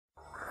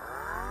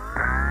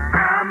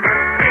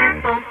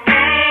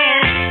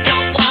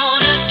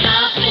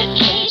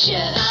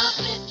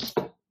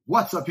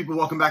What's up, people?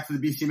 Welcome back to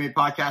the BCMA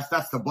podcast.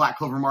 That's the Black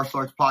Clover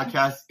Martial Arts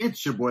podcast.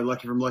 It's your boy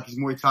Lucky from Lucky's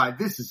Muay Thai.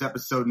 This is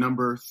episode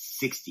number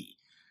 60.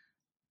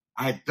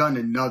 I had done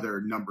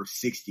another number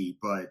 60,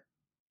 but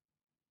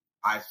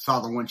I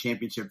saw the one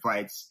championship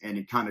fights and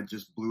it kind of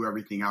just blew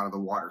everything out of the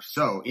water.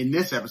 So in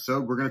this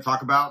episode, we're going to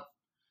talk about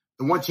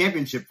the one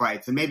championship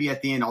fights, and maybe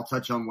at the end I'll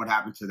touch on what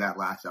happened to that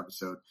last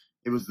episode.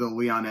 It was the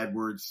Leon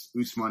Edwards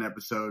Usman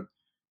episode,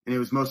 and it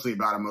was mostly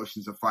about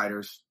emotions of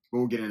fighters, but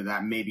we'll get into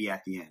that maybe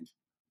at the end.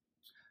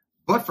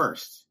 But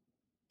first,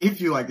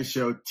 if you like the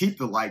show, keep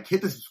the like,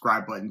 hit the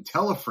subscribe button,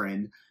 tell a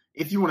friend.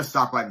 If you want to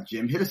stop by the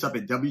gym, hit us up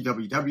at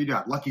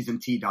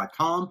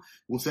www.luckysmt.com.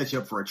 We'll set you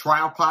up for a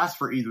trial class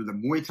for either the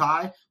Muay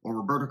Thai or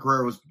Roberto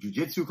Carrero's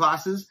Jiu-Jitsu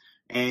classes,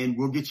 and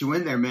we'll get you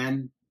in there,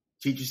 man.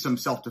 Teach you some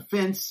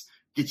self-defense,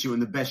 get you in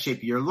the best shape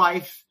of your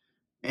life,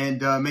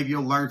 and maybe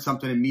you'll learn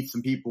something and meet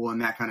some people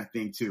and that kind of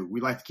thing too.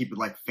 We like to keep it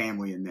like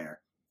family in there.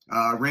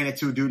 Ran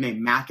into a dude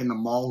named Mac in the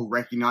mall who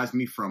recognized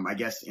me from, I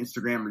guess,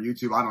 Instagram or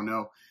YouTube. I don't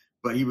know.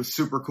 But he was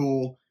super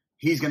cool.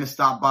 He's going to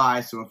stop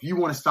by. So if you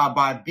want to stop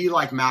by, be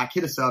like Mac,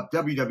 hit us up,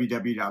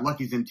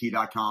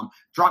 www.luckysmt.com.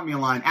 Drop me a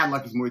line at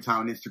Lucky's Muay Thai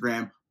on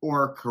Instagram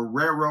or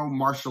Carrero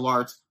Martial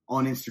Arts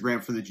on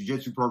Instagram for the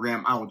Jiu-Jitsu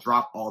program. I will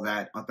drop all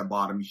that at the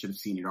bottom. You should have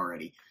seen it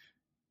already.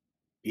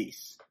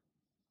 Peace.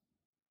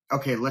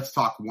 Okay, let's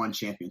talk one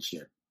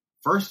championship.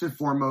 First and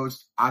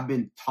foremost, I've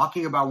been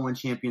talking about one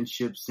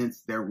championship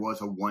since there was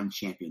a one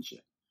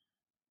championship.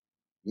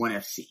 ONE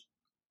FC.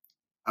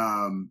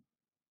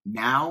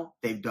 Now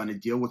they've done a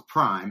deal with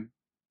Prime.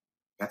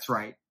 That's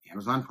right.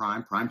 Amazon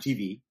Prime, Prime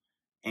TV.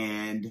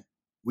 And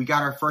we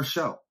got our first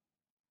show.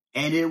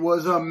 And it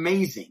was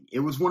amazing. It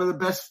was one of the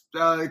best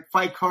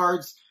fight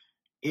cards.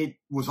 It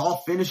was all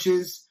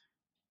finishes.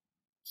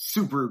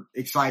 Super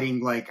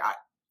exciting. Like,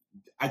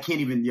 I can't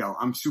even,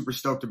 I'm super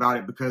stoked about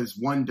it because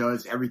one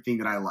does everything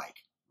that I like,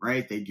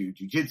 right? They do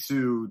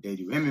jiu-jitsu, they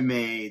do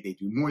MMA, they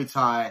do Muay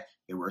Thai,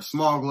 they wear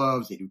small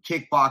gloves, they do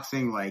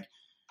kickboxing. Like,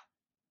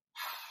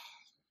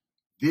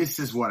 this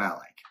is what I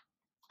like.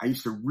 I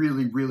used to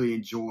really, really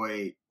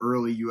enjoy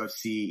early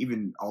UFC,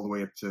 even all the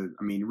way up to,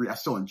 I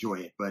still enjoy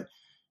it, but,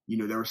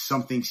 there was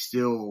something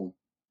still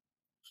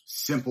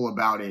simple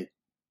about it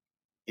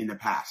in the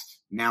past.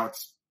 Now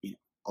it's,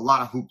 a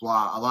lot of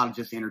hoopla, a lot of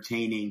just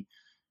entertaining.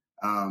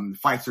 The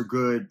fights are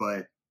good,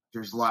 but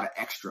there's a lot of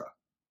extra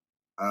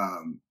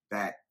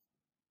that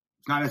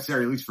it's not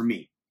necessary, at least for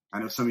me. I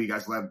know some of you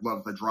guys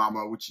love the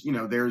drama, which,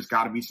 there's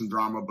got to be some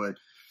drama, but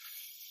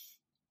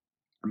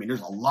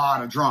there's a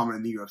lot of drama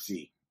in the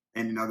UFC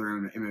and in other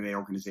MMA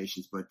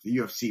organizations, but the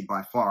UFC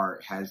by far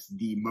has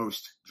the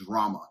most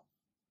drama.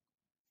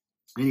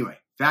 Anyway,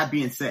 that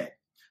being said,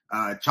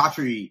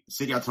 Chatri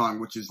Sityodtong,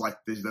 which is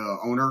the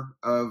owner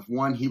of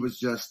one, he was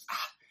just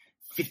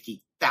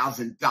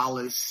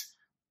 $50,000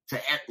 to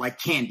like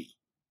candy.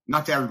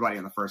 Not to everybody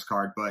on the first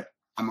card, but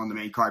I'm on the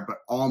main card, but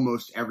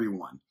almost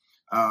everyone.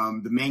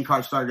 The main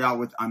card started out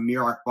with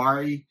Amir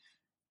Akbari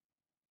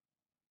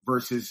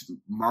versus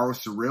Mauro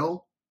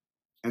Cyril.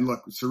 And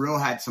look, Cyril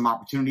had some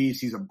opportunities.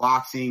 He's a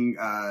boxing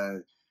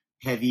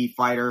heavy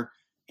fighter.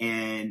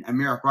 And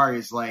Amir Akbari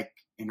is like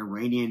an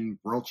Iranian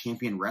world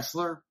champion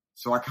wrestler.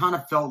 So I kind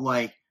of felt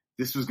like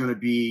this was going to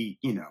be,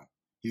 he's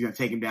going to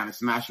take him down and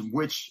smash him,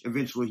 which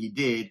eventually he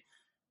did.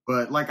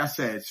 But like I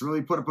said, it's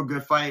really put up a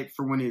good fight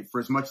for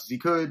as much as he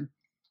could.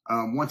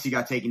 Once he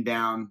got taken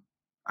down,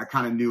 I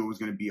kind of knew it was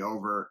going to be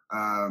over.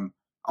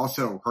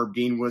 Also, Herb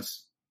Dean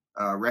was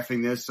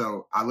reffing this,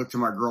 so I looked to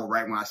my girl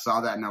right when I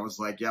saw that, and I was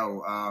like,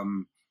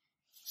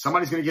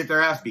 somebody's going to get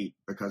their ass beat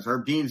because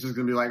Herb Dean's just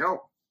going to be like,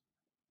 oh,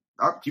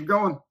 keep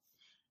going.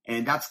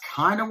 And that's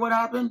kind of what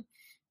happened.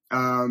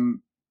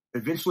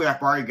 Eventually,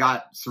 Akbari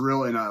got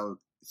Cyril in a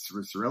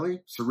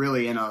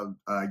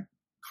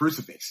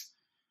crucifix.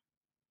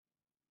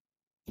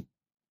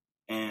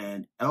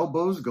 And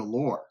elbows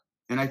galore.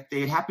 And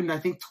it happened, I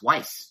think,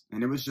 twice.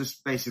 And it was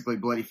just basically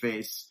bloody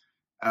face,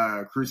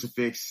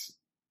 crucifix,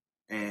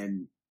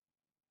 and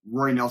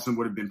Roy Nelson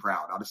would have been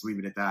proud. I'll just leave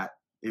it at that.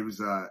 It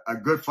was a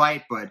good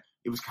fight, but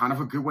it was kind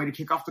of a good way to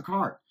kick off the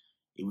card.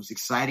 It was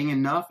exciting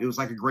enough. It was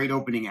like a great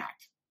opening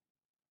act.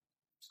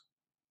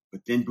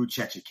 But then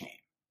Buchecha came.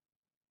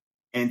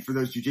 And for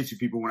those jiu-jitsu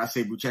people, when I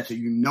say Buchecha,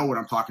 you know what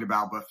I'm talking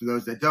about. But for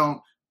those that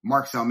don't,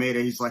 Marcus Almeida,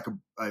 he's like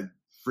a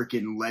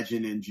freaking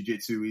legend in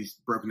jiu-jitsu. He's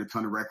broken a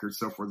ton of records,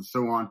 so forth and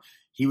so on.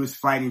 He was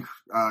fighting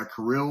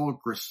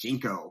Kirill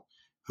Grishchenko,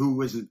 who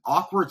was an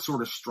awkward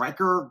sort of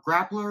striker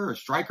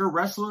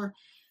wrestler.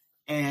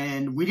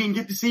 And we didn't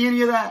get to see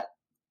any of that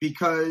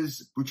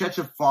because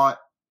Buchecha fought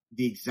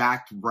the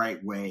exact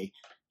right way.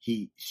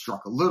 He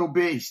struck a little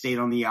bit. He stayed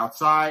on the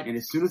outside. And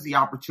as soon as the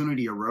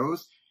opportunity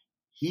arose,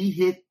 he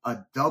hit a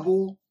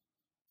double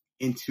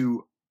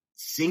into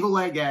single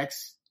leg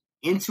X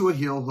into a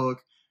heel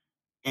hook.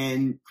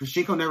 And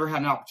Grishchenko never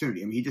had an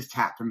opportunity. He just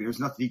tapped. There was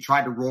nothing. He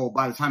tried to roll.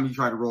 By the time he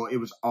tried to roll, it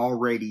was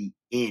already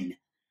in.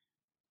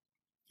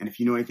 And if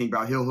you know anything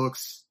about heel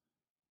hooks,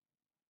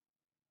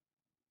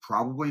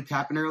 probably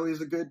tapping early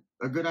is a good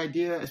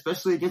idea,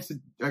 especially against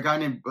a guy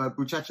named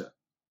Buchecha.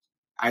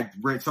 I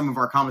read some of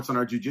our comments on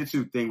our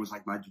jiu-jitsu thing was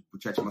like, my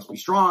Buchecha must be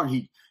strong.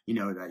 He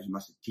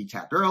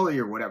tapped early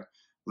or whatever.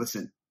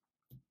 Listen,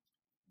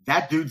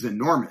 that dude's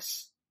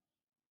enormous.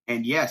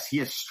 And yes, he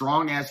is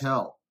strong as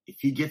hell. If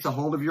he gets a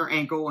hold of your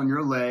ankle and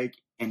your leg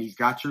and he's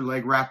got your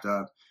leg wrapped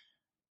up,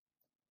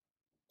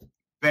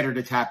 better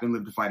to tap and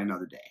live to fight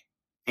another day.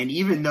 And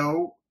even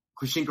though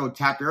Krushenko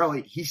tapped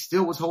early, he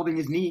still was holding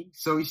his knee,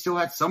 so he still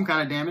had some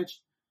kind of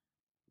damage.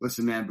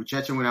 Listen, man,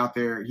 Buchecha went out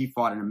there. He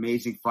fought an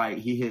amazing fight.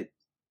 He hit,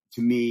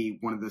 to me,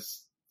 one of the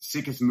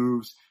sickest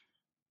moves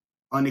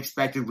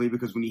unexpectedly,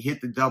 because when he hit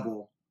the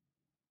double,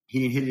 he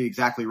didn't hit it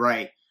exactly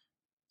right.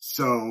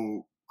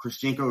 So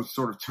Krushenko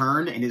sort of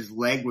turned and his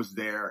leg was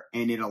there,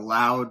 and it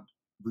allowed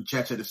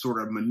Buchecha to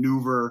sort of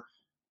maneuver,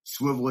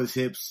 swivel his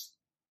hips,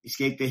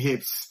 escape the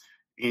hips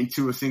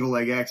into a single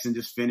leg X and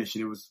just finish.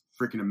 And it was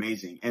freaking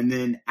amazing. And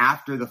then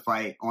after the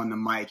fight on the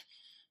mic,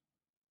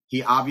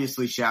 he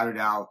obviously shouted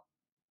out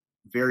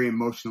very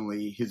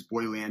emotionally his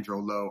boy Leandro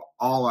Lo,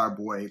 all our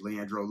boy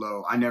Leandro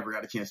Lo. I never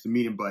got a chance to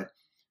meet him, but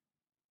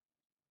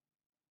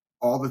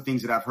all the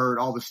things that I've heard,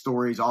 all the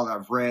stories, all that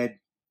I've read,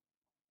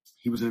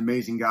 he was an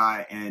amazing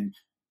guy. And,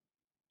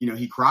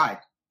 he cried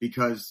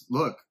because,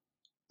 look,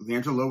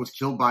 Leandro Lo was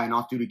killed by an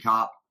off-duty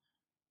cop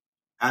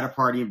at a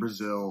party in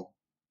Brazil,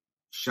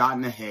 shot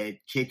in the head,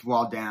 kicked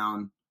while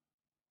down.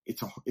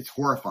 It's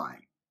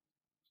horrifying.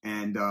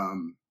 And,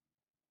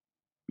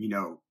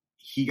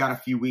 he got a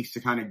few weeks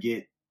to kind of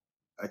get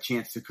a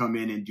chance to come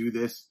in and do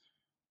this.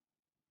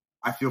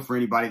 I feel for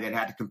anybody that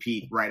had to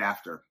compete right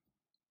after,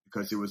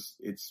 because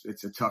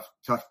it's a tough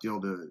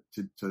deal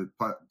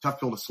tough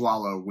pill to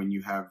swallow when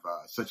you have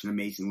such an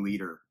amazing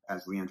leader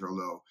as Leandro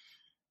Lo.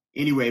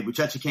 Anyway,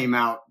 Buchecha came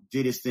out,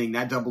 did his thing,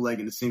 that double leg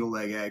and the single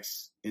leg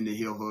X in the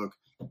heel hook.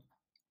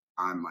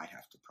 I might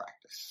have to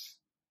practice.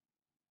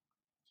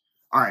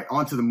 All right,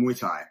 on to the Muay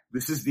Thai.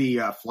 This is the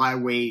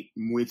flyweight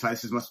Muay Thai.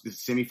 This must be the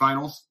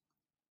semifinals.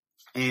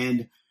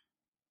 And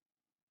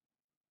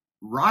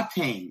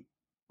Rodtang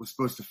was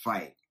supposed to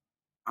fight.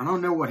 I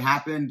don't know what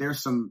happened.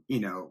 There's some,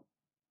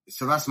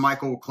 Sylvester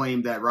Michael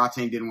claimed that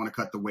Rodtang didn't want to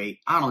cut the weight.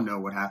 I don't know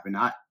what happened.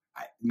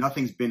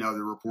 Nothing's been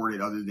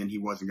reported other than he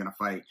wasn't going to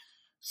fight.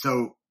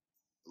 So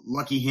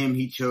lucky him,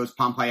 he chose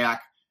Pampayak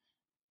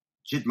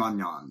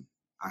Jitmanyan.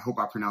 I hope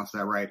I pronounced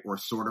that right, or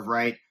sort of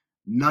right.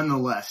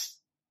 Nonetheless,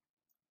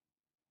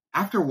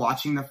 after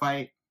watching the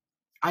fight,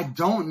 I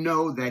don't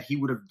know that he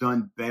would have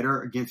done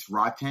better against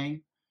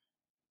Rodtang,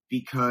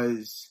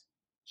 because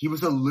he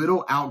was a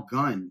little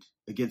outgunned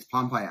against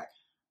Pampayak.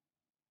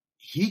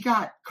 He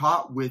got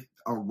caught with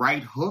a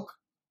right hook,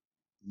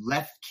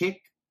 left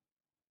kick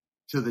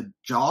to the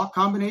jaw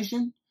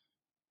combination,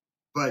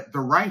 but the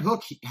right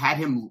hook had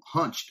him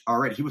hunched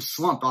already. He was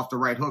slumped off the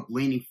right hook,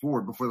 leaning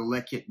forward before the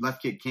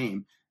left kick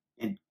came,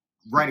 and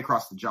right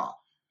across the jaw.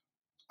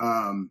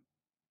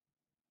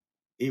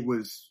 It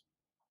was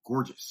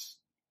gorgeous.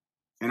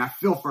 And I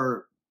feel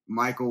for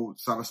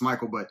Savas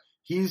Michael, but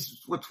he's,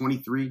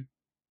 23?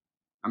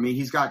 I mean,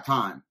 he's got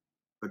time.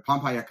 But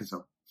Pampayak is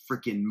a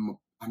freaking,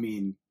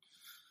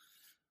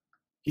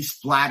 he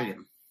splatted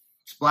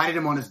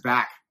him on his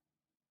back.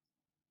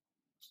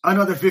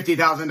 Another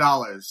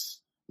 $50,000.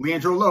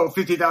 Leandro Lo,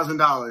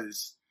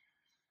 $50,000.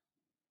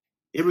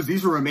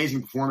 These were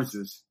amazing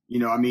performances.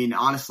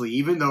 Honestly,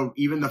 even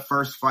the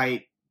first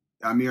fight,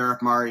 Amir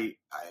Akbari,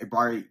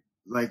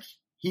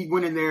 he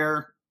went in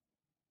there,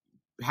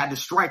 had to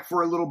strike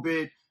for a little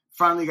bit,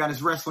 finally got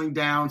his wrestling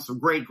down, some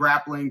great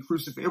grappling,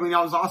 crucifix.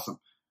 That was awesome.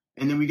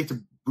 And then we get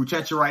to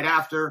Buchecha right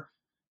after,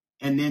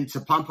 and then to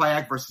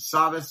Pampayak versus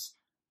Savas.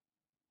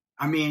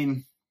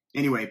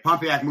 Anyway,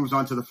 Pampayak moves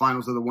on to the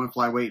finals of the one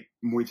flyweight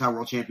Muay Thai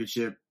World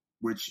Championship,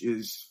 which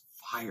is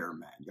fire,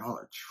 man. Y'all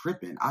are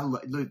tripping.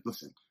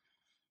 Listen.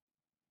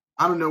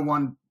 I don't know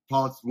one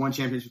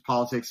championship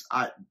politics.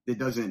 I'm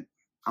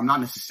not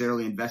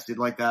necessarily invested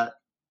like that,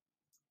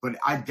 but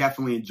I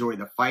definitely enjoy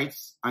the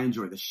fights. I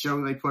enjoy the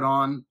show they put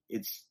on.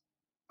 It's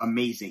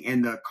amazing.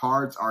 And the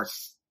cards are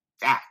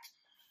stacked.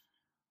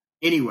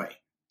 Anyway,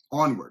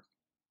 onward.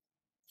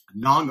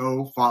 Nong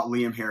O fought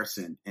Liam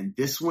Harrison, and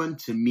this one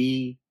to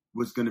me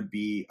was going to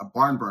be a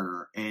barn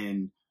burner.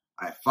 And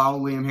I follow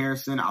Liam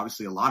Harrison.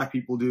 Obviously, a lot of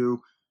people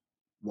do.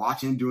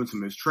 Watch him doing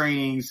some of his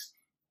trainings.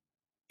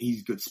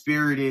 He's good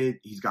spirited.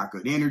 He's got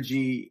good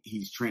energy.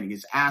 He's training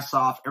his ass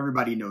off.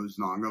 Everybody knows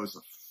Nong O is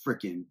a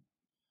freaking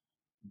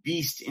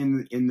beast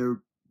in the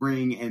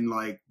ring, and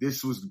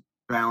this was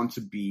bound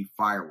to be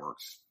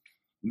fireworks.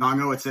 Nong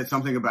O had said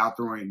something about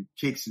throwing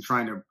kicks and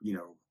trying to,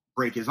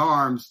 break his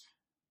arms,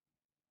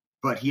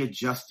 but he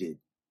adjusted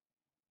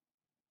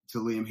to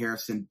Liam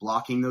Harrison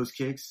blocking those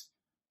kicks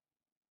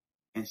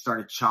and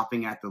started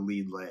chopping at the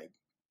lead leg.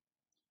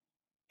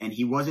 And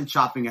he wasn't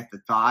chopping at the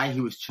thigh.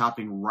 He was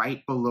chopping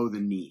right below the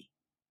knee.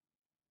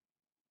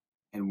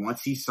 And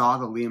once he saw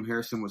that Liam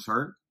Harrison was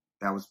hurt,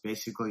 that was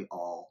basically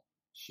all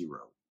she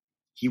wrote.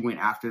 He went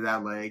after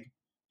that leg.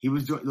 He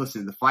was doing,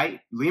 the fight,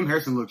 Liam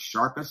Harrison looks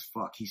sharp as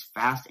fuck. He's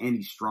fast and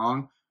he's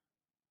strong.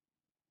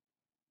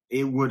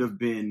 It would have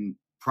been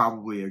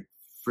probably a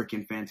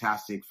freaking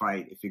fantastic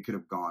fight if it could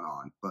have gone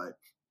on. But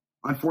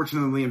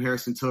unfortunately, Liam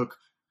Harrison took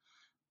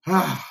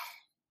a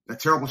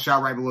terrible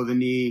shot right below the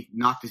knee,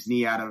 knocked his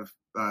knee out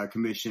of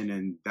commission,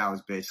 and that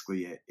was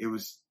basically it. It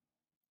was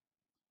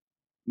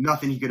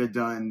nothing he could have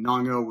done.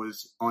 Nong O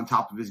was on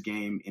top of his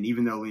game, and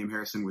even though Liam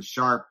Harrison was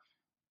sharp,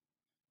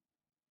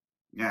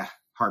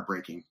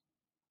 heartbreaking.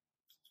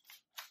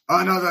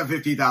 Another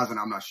 50,000.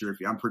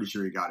 I'm pretty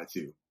sure he got it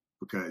too,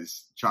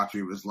 because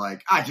Chatri was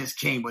like, I just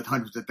came with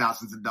hundreds of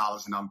thousands of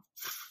dollars, and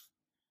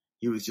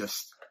he was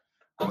just,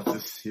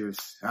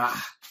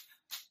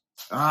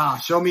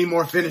 show me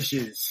more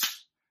finishes.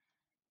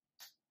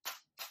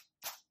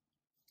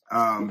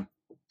 Last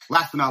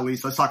but not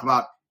least, let's talk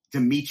about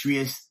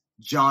Demetrius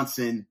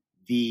Johnson,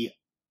 the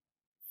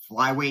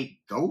flyweight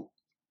GOAT,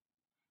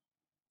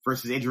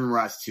 versus Adrian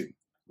Moraes 2.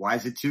 Why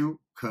is it 2?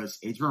 Because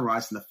Adrian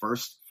Moraes in the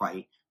first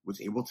fight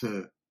was able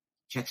to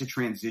catch a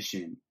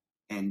transition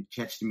and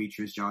catch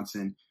Demetrius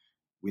Johnson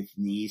with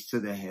knees to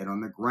the head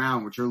on the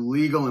ground, which are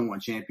legal in one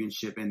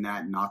championship, and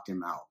that knocked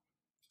him out.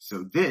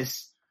 So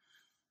this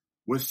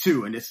was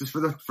 2, and this is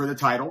for the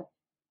title.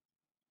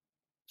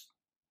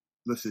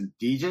 Listen,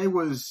 DJ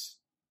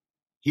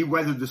he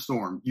weathered the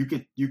storm. You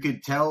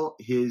could tell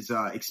his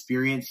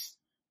experience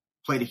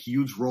played a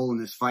huge role in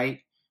this fight,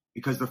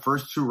 because the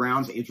first 2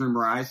 rounds, Adrian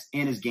Moraes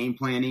and his game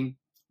planning,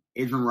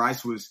 Adrian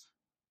Moraes was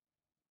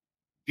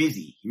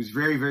busy. He was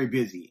very, very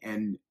busy,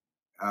 and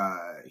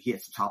he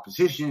had some top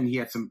position. He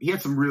had some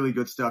really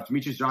good stuff.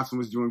 Demetrius Johnson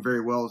was doing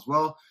very well as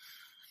well,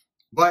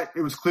 but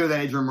it was clear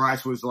that Adrian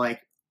Moraes was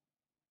like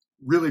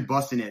really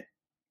busting it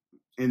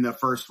in the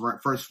first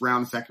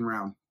round, second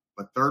round.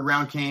 But third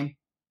round came.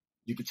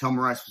 You could tell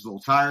Moraes was a little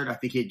tired. I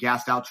think he had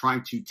gassed out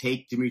trying to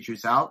take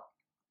Demetrius out,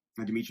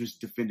 and Demetrius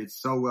defended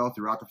so well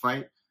throughout the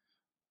fight.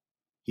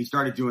 He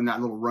started doing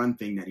that little run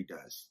thing that he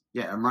does.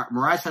 Yeah,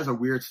 Moraes has a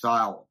weird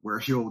style where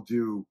he'll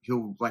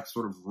like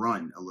sort of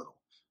run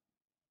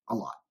a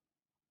lot.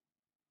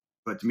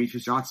 But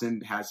Demetrius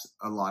Johnson has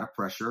a lot of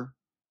pressure.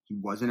 He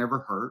wasn't ever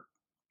hurt.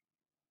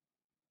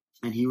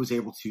 And he was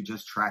able to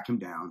just track him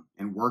down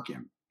and work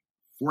him.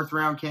 Fourth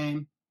round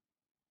came.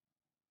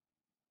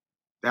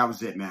 That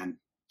was it, man.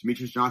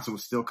 Demetrius Johnson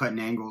was still cutting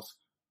angles.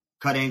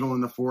 Cut angle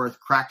in the fourth,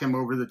 cracked him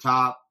over the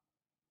top,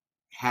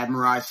 had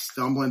Moraes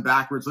stumbling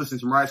backwards. Listen,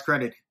 to Moraes'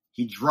 credit,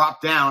 he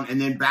dropped down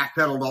and then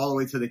backpedaled all the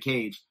way to the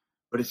cage.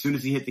 But as soon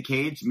as he hit the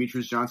cage,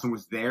 Demetrius Johnson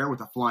was there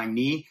with a flying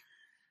knee.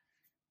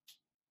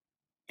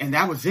 And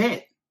that was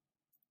it.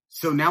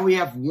 So now we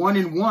have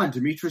 1-1.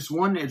 Demetrius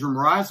won, Adrian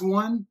Moraes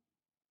won,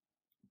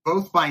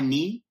 both by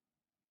knee.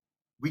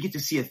 We get to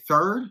see a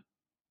third.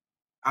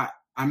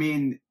 I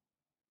mean,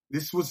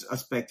 this was a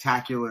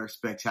spectacular,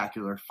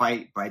 spectacular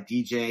fight by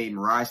DJ.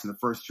 Moraes in the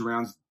first 2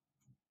 rounds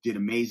did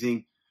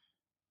amazing.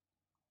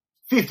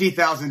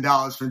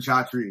 $50,000 from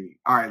Chatri.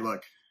 All right,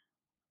 look.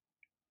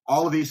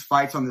 All of these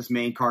fights on this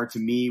main card to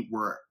me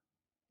were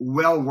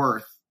well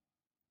worth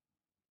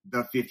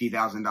the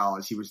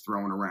 $50,000 he was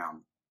throwing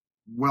around.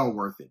 Well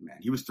worth it, man.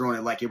 He was throwing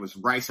it like it was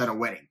rice at a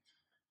wedding.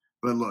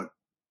 But look,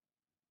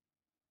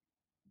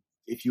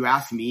 if you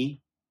ask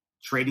me,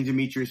 trading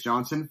Demetrius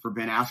Johnson for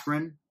Ben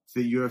Askren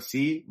to the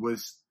UFC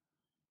was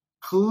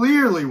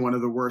clearly one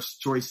of the worst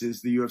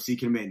choices the UFC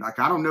can make. Like,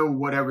 I don't know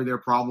whatever their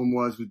problem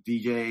was with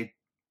DJ.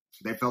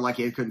 They felt like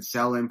they couldn't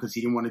sell him because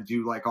he didn't want to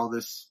do like all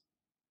this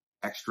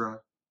extra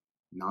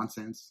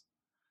nonsense.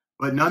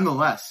 But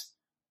nonetheless,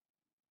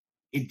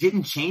 it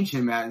didn't change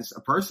him as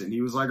a person.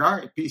 He was like, all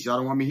right, peace. Y'all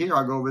don't want me here.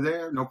 I'll go over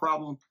there. No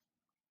problem.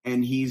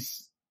 And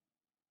he's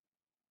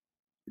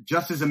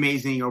just as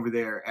amazing over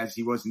there as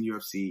he was in the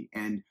UFC.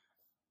 And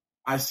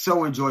I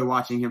so enjoy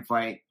watching him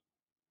fight.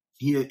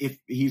 If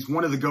he's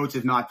one of the GOATs,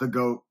 if not the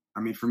GOAT. I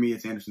mean, for me,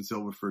 it's Anderson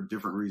Silva for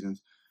different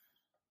reasons.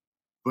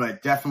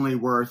 But definitely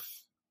worth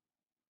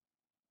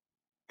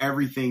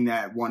everything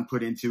that one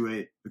put into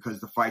it, because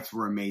the fights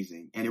were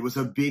amazing. And it was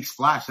a big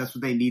splash. That's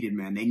what they needed,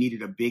 man. They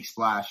needed a big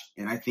splash.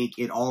 And I think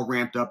it all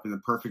ramped up in the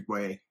perfect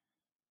way.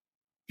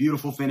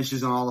 Beautiful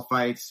finishes on all the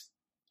fights.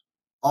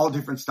 All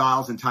different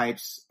styles and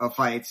types of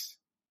fights.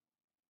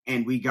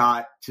 And we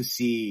got to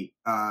see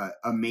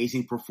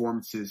amazing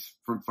performances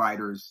from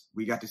fighters.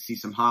 We got to see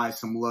some highs,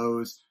 some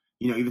lows,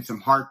 even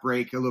some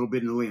heartbreak a little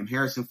bit in the Liam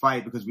Harrison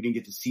fight, because we didn't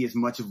get to see as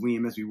much of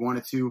Liam as we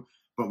wanted to.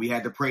 But we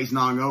had to praise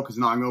Nong O because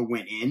Nong O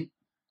went in,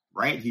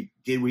 right? He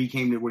did what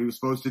he was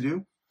supposed to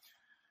do.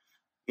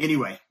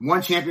 Anyway,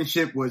 one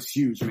championship was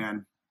huge,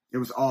 man. It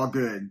was all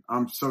good.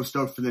 I'm so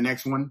stoked for the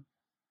next one.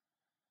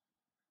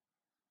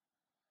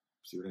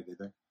 See what I did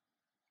there?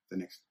 The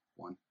next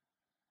one.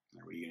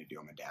 What are you going to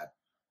do? I'm a dad.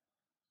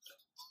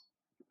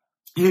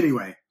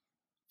 Anyway,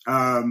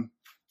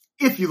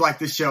 if you like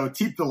this show,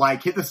 keep the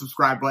like, hit the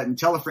subscribe button,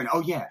 tell a friend.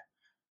 Oh, yeah.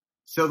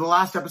 So the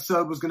last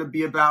episode was going to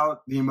be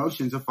about the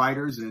emotions of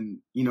fighters and,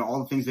 all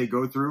the things they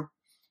go through.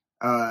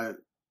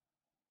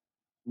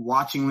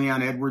 Watching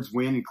Leon Edwards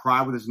win and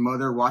cry with his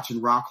mother,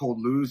 watching Rockhold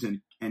lose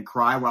and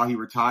cry while he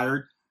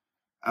retired.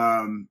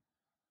 There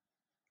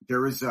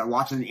was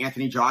watching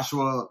Anthony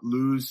Joshua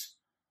lose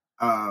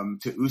to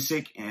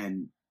Usyk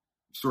and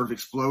sort of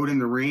explode in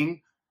the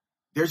ring.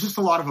 there's just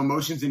a lot of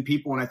emotions in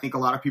people. And I think a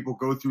lot of people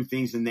go through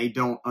things and they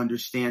don't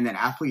understand that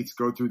athletes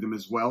go through them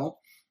as well.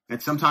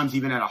 And sometimes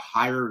even at a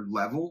higher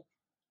level,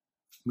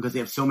 because they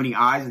have so many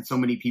eyes and so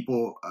many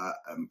people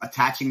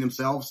attaching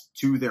themselves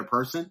to their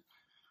person.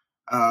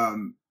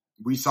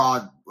 We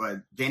saw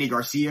Danny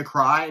Garcia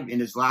cry in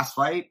his last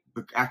fight,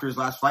 after his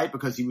last fight,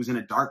 because he was in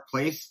a dark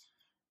place.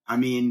 I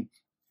mean,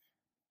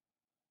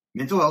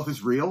 mental health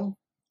is real.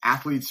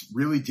 Athletes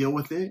really deal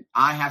with it.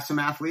 I have some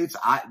athletes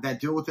that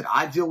deal with it.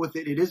 I deal with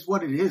it. It is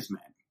what it is,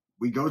 man.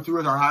 We go through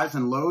with our highs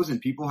and lows, and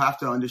people have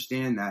to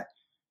understand that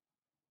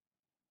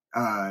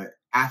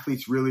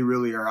athletes really,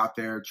 really are out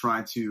there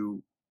trying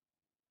to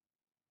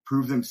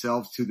prove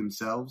themselves to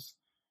themselves,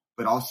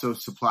 but also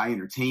supply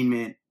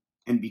entertainment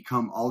and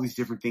become all these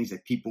different things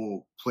that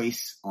people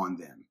place on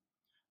them.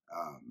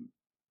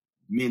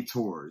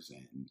 Mentors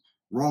and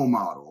role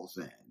models,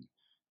 and,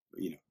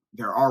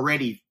 they're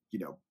already,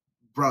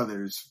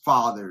 brothers,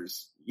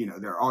 fathers,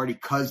 they're already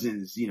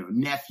cousins,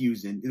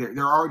 nephews, and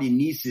they're already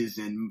nieces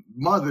and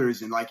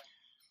mothers, and like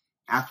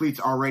athletes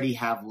already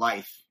have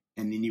life.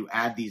 And then you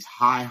add these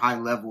high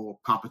level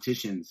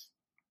competitions,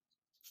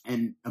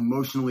 and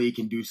emotionally it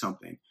can do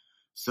something.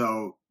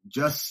 So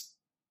just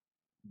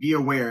be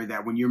aware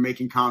that when you're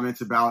making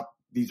comments about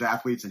these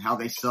athletes and how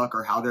they suck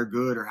or how they're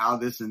good or how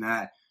this and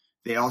that,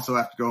 they also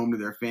have to go home to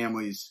their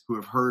families who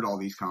have heard all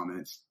these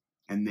comments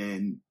and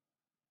then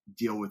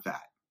deal with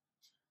that.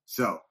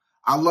 So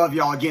I love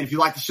y'all. Again, if you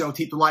like the show,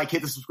 hit the like,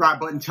 hit the subscribe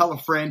button, tell a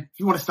friend. If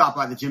you want to stop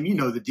by the gym, you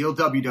know the deal,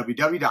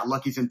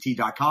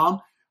 www.luckysmt.com,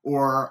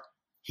 or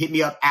hit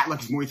me up at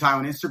Lucky's Muay Thai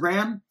on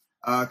Instagram.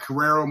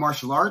 Carrero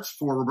Martial Arts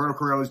for Roberto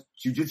Carrero's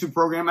jiu-jitsu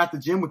program at the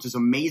gym, which is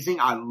amazing.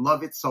 I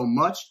love it so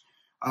much.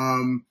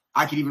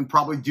 I could even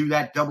probably do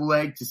that double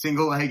leg to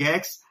single leg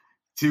X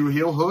to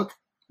heel hook,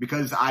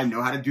 because I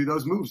know how to do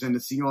those moves, and the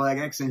single leg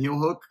X and heel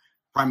hook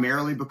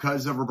primarily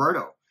because of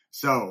Roberto.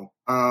 So,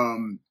 I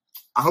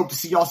hope to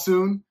see y'all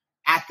soon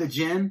at the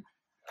gym.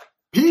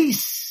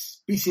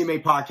 Peace.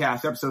 BCMA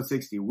Podcast, episode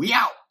 60. We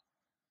out.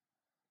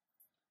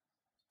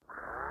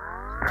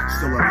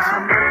 Still love you so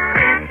much.